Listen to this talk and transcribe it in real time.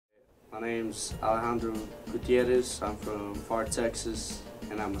My name's Alejandro Gutierrez. I'm from Far Texas,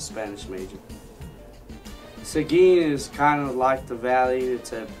 and I'm a Spanish major. Seguin is kind of like the Valley,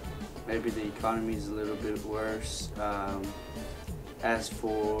 except maybe the economy is a little bit worse. As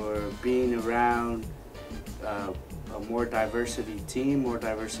for being around a more diversity team, more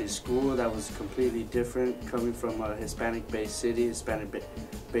diversity school, that was completely different coming from a Hispanic-based city,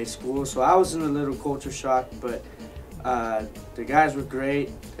 Hispanic-based school. So I was in a little culture shock, but the guys were great.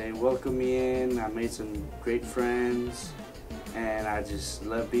 They welcomed me in. I made some great friends, and I just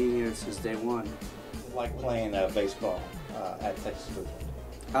love being here since day one. Like playing baseball at Texas Lutheran?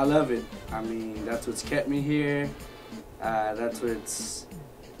 I love it. I mean, that's what's kept me here. That's what's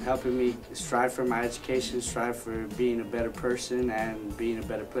helping me strive for my education, strive for being a better person, and being a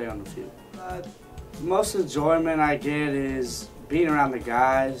better player on the field. Most enjoyment I get is being around the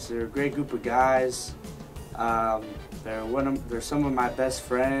guys. They're a great group of guys. They're some of my best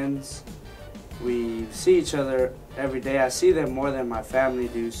friends. We see each other every day. I see them more than my family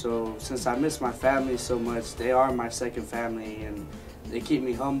do, so since I miss my family so much, they are my second family, and they keep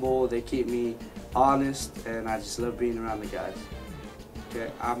me humble, they keep me honest, and I just love being around the guys.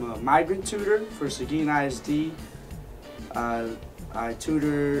 Okay, I'm a migrant tutor for Seguin ISD. I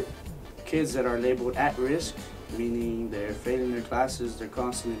tutor kids that are labeled at risk, meaning they're failing their classes, they're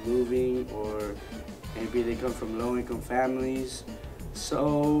constantly moving, or maybe they come from low-income families.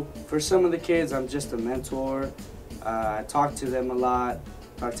 So for some of the kids, I'm just a mentor. I talk to them a lot,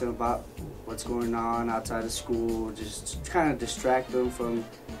 talk to them about what's going on outside of school, just kind of distract them from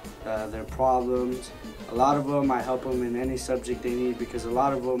their problems. A lot of them, I help them in any subject they need, because a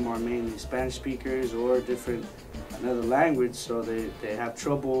lot of them are mainly Spanish speakers or another language, so they have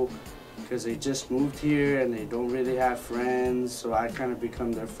trouble because they just moved here and they don't really have friends. So I kind of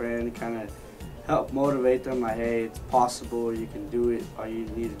become their friend, kind of help motivate them, like, hey, it's possible, you can do it, all you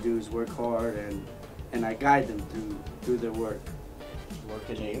need to do is work hard, and I guide them through their work. Work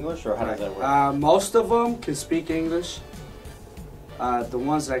in English, or how does that work? Most of them can speak English. The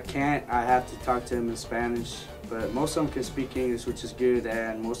ones that can't, I have to talk to them in Spanish, but most of them can speak English, which is good,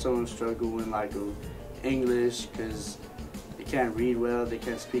 and most of them struggle in English because they can't read well, they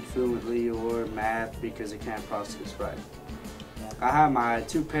can't speak fluently, or math because they can't process right. I have my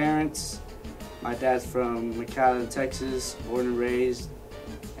two parents. My dad's from McAllen, Texas, born and raised,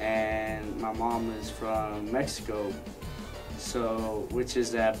 and my mom is from Mexico, so which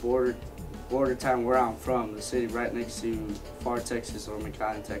is that border town where I'm from, the city right next to Far Texas or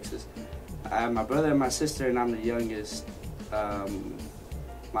McAllen, Texas. I have my brother and my sister, and I'm the youngest.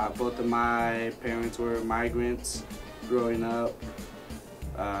 Both of my parents were migrants growing up.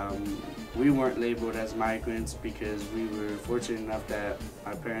 We weren't labeled as migrants because we were fortunate enough that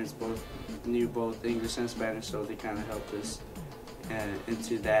my parents both knew both English and Spanish, so they kind of helped us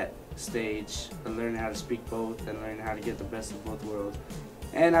into that stage of learning how to speak both and learning how to get the best of both worlds.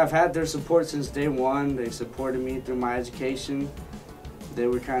 And I've had their support since day one. They supported me through my education. They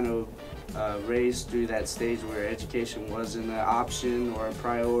were kind of raised through that stage where education wasn't an option or a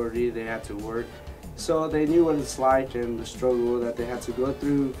priority. They had to work. So they knew what it's like and the struggle that they had to go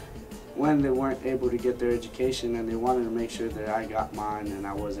through when they weren't able to get their education, and they wanted to make sure that I got mine and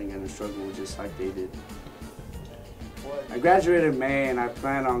I wasn't going to struggle just like they did. I graduated in May, and I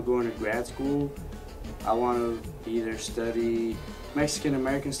plan on going to grad school. I want to either study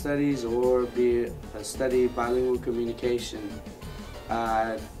Mexican-American studies or study bilingual communication.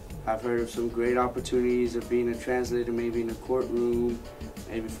 I've heard of some great opportunities of being a translator, maybe in a courtroom,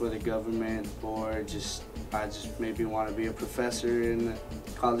 maybe for the government, or I just maybe want to be a professor in the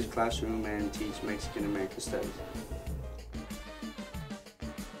college classroom and teach Mexican-American studies.